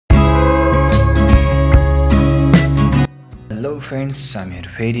Friends, हामीहरु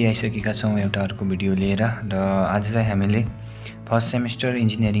फेरि आइसकेका छौं एउटा अर्को भिडियो लिएर र आज चाहिँ हामीले फर्स्ट सेमेस्टर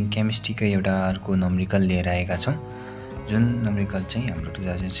इन्जिनियरिङ केमिस्ट्रीको एउटा अर्को न्युमेरिकल लिएर आएका छौं। जुन न्युमेरिकल चाहिँ हाम्रो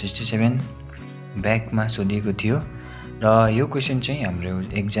 2067 ब्याकमा सोधिएको थियो र यो क्वेशन चाहिँ हाम्रो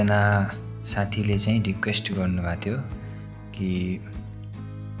एकजना साथीले चाहिँ रिक्वेस्ट गर्नुभएको थियो कि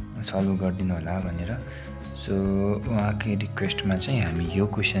सल्भ गरिदिनु होला भनेर। सो उहाँको रिक्वेस्टमा चाहिँ हामी यो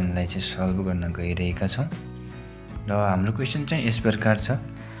क्वेशनलाई चाहिँ सल्भ गर्न गइरहेका छौं। र हाम्रो क्वेशन चाहिँ यस प्रकार छ।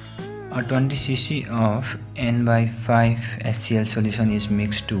 A 20 cc of n/5 HCl solution is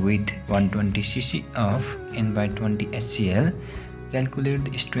mixed with 120 cc of n/20 HCl. Calculate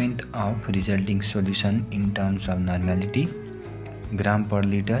the strength of resulting solution in terms of normality, gram per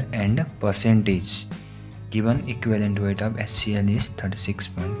liter and percentage. Given equivalent weight of HCl is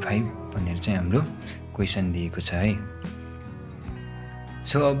 36.5 भनेर चाहिँ हाम्रो question दिएको छ है।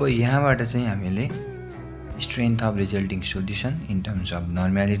 So अब यहाँबाट चाहिँ हामीले strength of resulting solution in terms of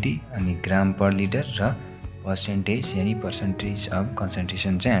normality अनि gram per liter र percentage यानी percentage of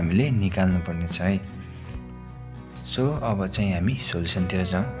concentration चाहिँ हामीले निकाल्नु पर्ने छ है। सो अब चाहिँ हामी सोलुसन तिर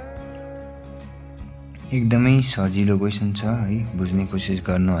जाउँ। एकदमै सजिलो क्वेशन छ है, बुझ्ने कोसिस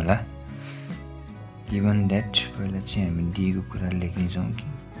गर्नु होला। गिवन दैट पहिला चाहिँ हामी दिएको कुरा लेख्ने छौं कि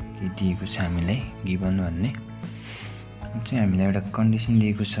के दिएको छ हामीलाई गिवन भन्ने चाहिँ हामीलाई एउटा कन्डिसन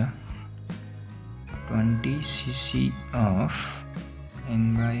दिएको छ। 20 cc of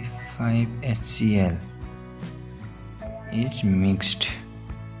n/5 HCl is mixed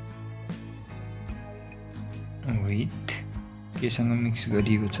with केसँग mix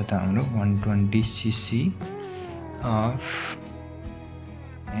गरिएको छ त हाम्रो 120 cc of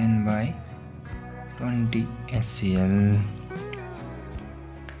n/20 HCl।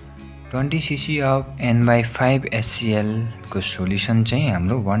 20 cc of n/5 HCl को सोलुसन चाहिँ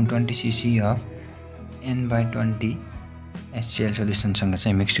हाम्रो 120 cc of n/20 HCl solution सँग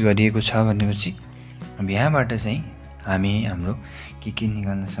चाहिँ मिक्स गरिएको छ भनेपछि अब यहाँबाट चाहिँ हामी हाम्रो के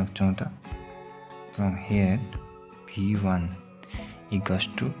निकाल्न सक्छौं त। From here V1 equals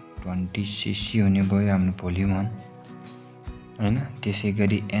to 20 cc हुने भयो हाम्रो भोल्युम 1 हैन।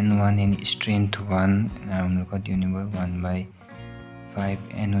 त्यसैगरी n1 यानी स्ट्रेन्थ 1 हाम्रो कति हुने भयो 1/5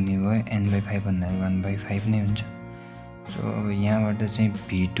 n हुने भयो। n/5 भन्दा 1/5 नै हुन्छ। सो अब यहाँबाट चाहिँ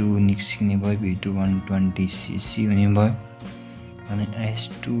V2 निस्किने भयो। V2 120 cc हुने भयो अनि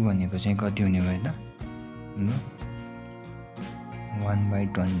S2 भनेको चाहिँ कति हुने भयो त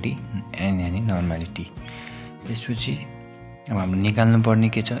 1/20 n यानी नर्मालिटी। त्यसपछि अब हाम्रो निकाल्नु पर्ने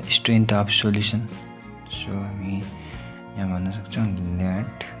के छ स्ट्रेन्थ अफ सोलुसन। सो हामी यहाँ भन्न सक्छौं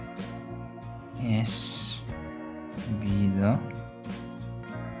late S be the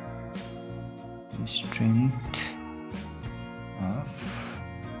strength of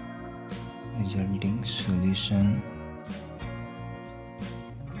resulting solution।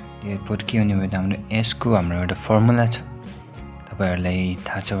 Airport के हुने भयो त हाम्रो S को हाम्रो एउटा फर्मुला छ, तपाईहरुलाई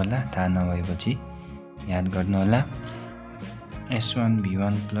थाहा छ होला। थाहा नभएपछि याद गर्नु होला। S1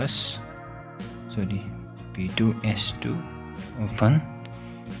 V1 plus V2 S2 open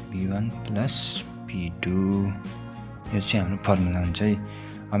V1 plus V2 यो चाहिँ हाम्रो फर्मुला हुन्छ है।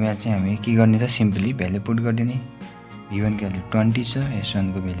 अब यहाँ चाहिँ हामी के गर्ने त सिम्पली भ्यालु पुट गरिदिने। V1 को भ्यालु 20 छ, S1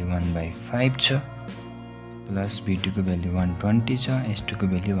 को भ्यालु 1/5 छ, प्लस V2 को भ्यालु 120 छ, S2 को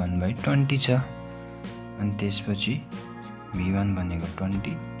भ्यालु 1/20 छ। अनि त्यसपछि V1 भनेको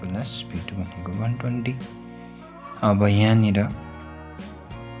 20 प्लस V2 भनेको 120। अब यहाँनिर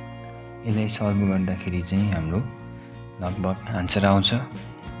यसलाई सल्भ गर्दाखेरि चाहिँ हाम्रो लगभग आन्सर आउँछ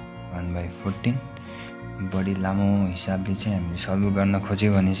 1/14। बढी लामो हिसाबले चाहिँ हामीले सल्भ गर्न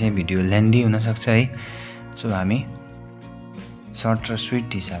खोज्यो भने चाहिँ भिडियो लेन्दी हुन सक्छ है। सो हामी सर्ट र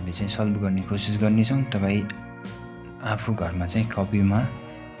स्विट हिसाबले चाहिँ सल्भ गर्ने कोसिस गर्ने छौं। तपाई आफू घरमा चाहिँ कपीमा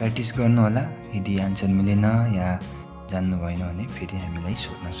प्र्याक्टिस गर्नु होला। यदि आन्सर मिलेन या जान्नु भएन भने फेरि हामीलाई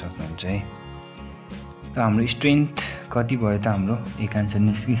सोध्न सक्नुहुन्छ है। त हाम्रो स्ट्रेन्थ कति भयो त हाम्रो एक आन्सर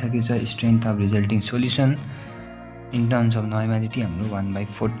निस्किसकेको छ। Strength of resulting solution in terms of normality हाम्रो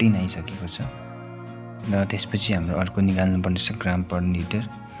 1/14 आइसकेको छ। र त्यसपछि हाम्रो अर्को निकाल्नु पर्ने छ ग्राम पर लिटर।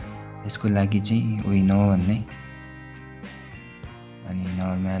 यसको लागि चाहिँ वी नो भन्ने अनि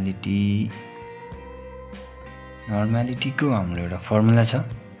नर्मालिटी को हाम्रो एउटा फर्मुला छ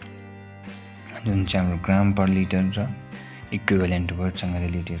जुन चाहिँ हाम्रो ग्राम पर लिटर र इक्विभ्यालेन्ट वेट सँग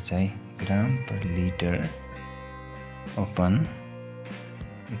रिलेटेड छ है। ग्राम per litre open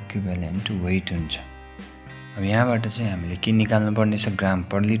equivalent weight हुन्छ। अब यहाँबाट चाहिँ हामीले के निकाल्नु पर्ने छ ग्राम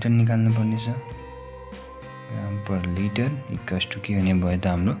पर लिटर निकाल्नु पर्ने छ। ग्राम पर लिटर इक्वल्स टु के हुने भयो त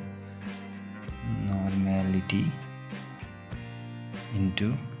हाम्रो normality into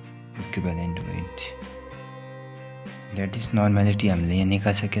equivalent weight. That is normality हामीले यहाँ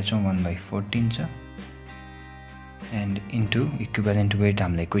निकालिसकेका छौँ 1/14 छ एन्ड इन्टु इक्विभ्यालेन्ट वेट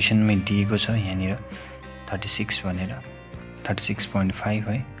हामीलाई क्वेसनमै दिएको छ यहाँनिर 36 भनेर 36.5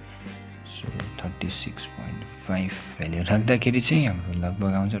 है। सो 36.5 भ्याल्यु राख्दाखेरि चाहिँ हाम्रो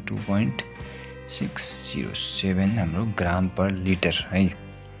लगभग आउँछ 2.607 हाम्रो ग्राम पर लिटर है।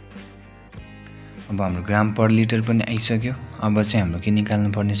 अब हाम्रो ग्राम पर लिटर पनि आइसक्यो। अब चाहिँ हाम्रो के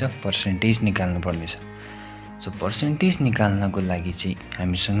निकाल्नु पर्ने छ, पर्सेन्टेज निकाल्नु पर्ने छ। सो पर्सेन्टेज निकाल्नको लागि चाहिँ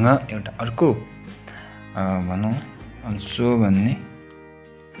हामीसँग एउटा अर्को भनौँ अल्सो भन्ने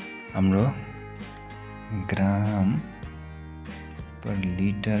हाम्रो ग्राम पर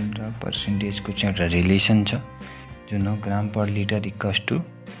लिटर र पर्सेन्टेजको चाहिँ एउटा रिलेसन छ जुन हो ग्राम per litre equals to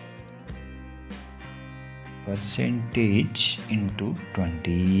percentage into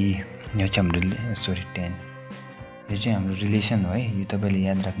 20। यो चाहिँ हाम्रो 10 यो चाहिँ हाम्रो रिलेसन हो है, यो तपाईँले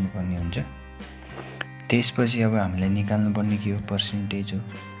याद राख्नुपर्ने हुन्छ। त्यसपछि अब हामीलाई निकाल्नुपर्ने के हो, पर्सेन्टेज हो।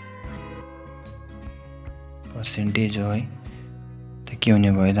 पर्सेन्टेज हो है, त के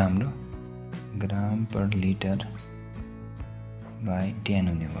हुने भयो त हाम्रो ग्राम पर लिटर बाई 10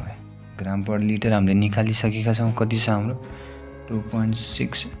 हुने भयो। ग्राम पर लिटर हामीले निकालिसकेका छौँ। कति छ हाम्रो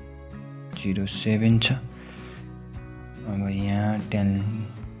 2.607 छ। अब यहाँ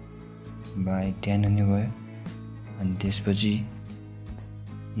 10/10 हुने भयो अनि त्यसपछि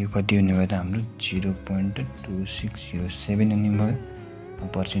यो कति हुने भयो त हाम्रो 0.2607 हुने भयो।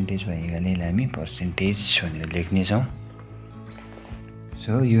 पर्सेन्टेज भएकाले हामी पर्सेन्टेज भनेर लेख्नेछौँ।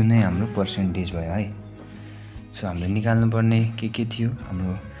 सो यो नै हाम्रो पर्सेन्टेज भयो है। सो हामीले निकाल्नुपर्ने के थियो,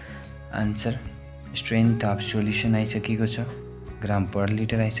 हाम्रो आन्सर स्ट्रेन्थ अफ सोल्युसन आइसकेको छ, ग्राम पर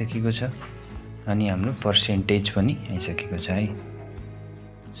लिटर आइसकेको छ अनि हाम्रो पर्सेन्टेज पनि आइसकेको छ है।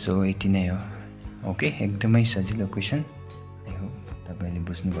 सो यति नै हो। ओके, एकदमै सजिलो क्वेसन। आई होप तपाईँले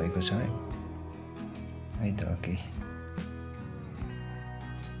बुझ्नुभएको छ है त। ओके।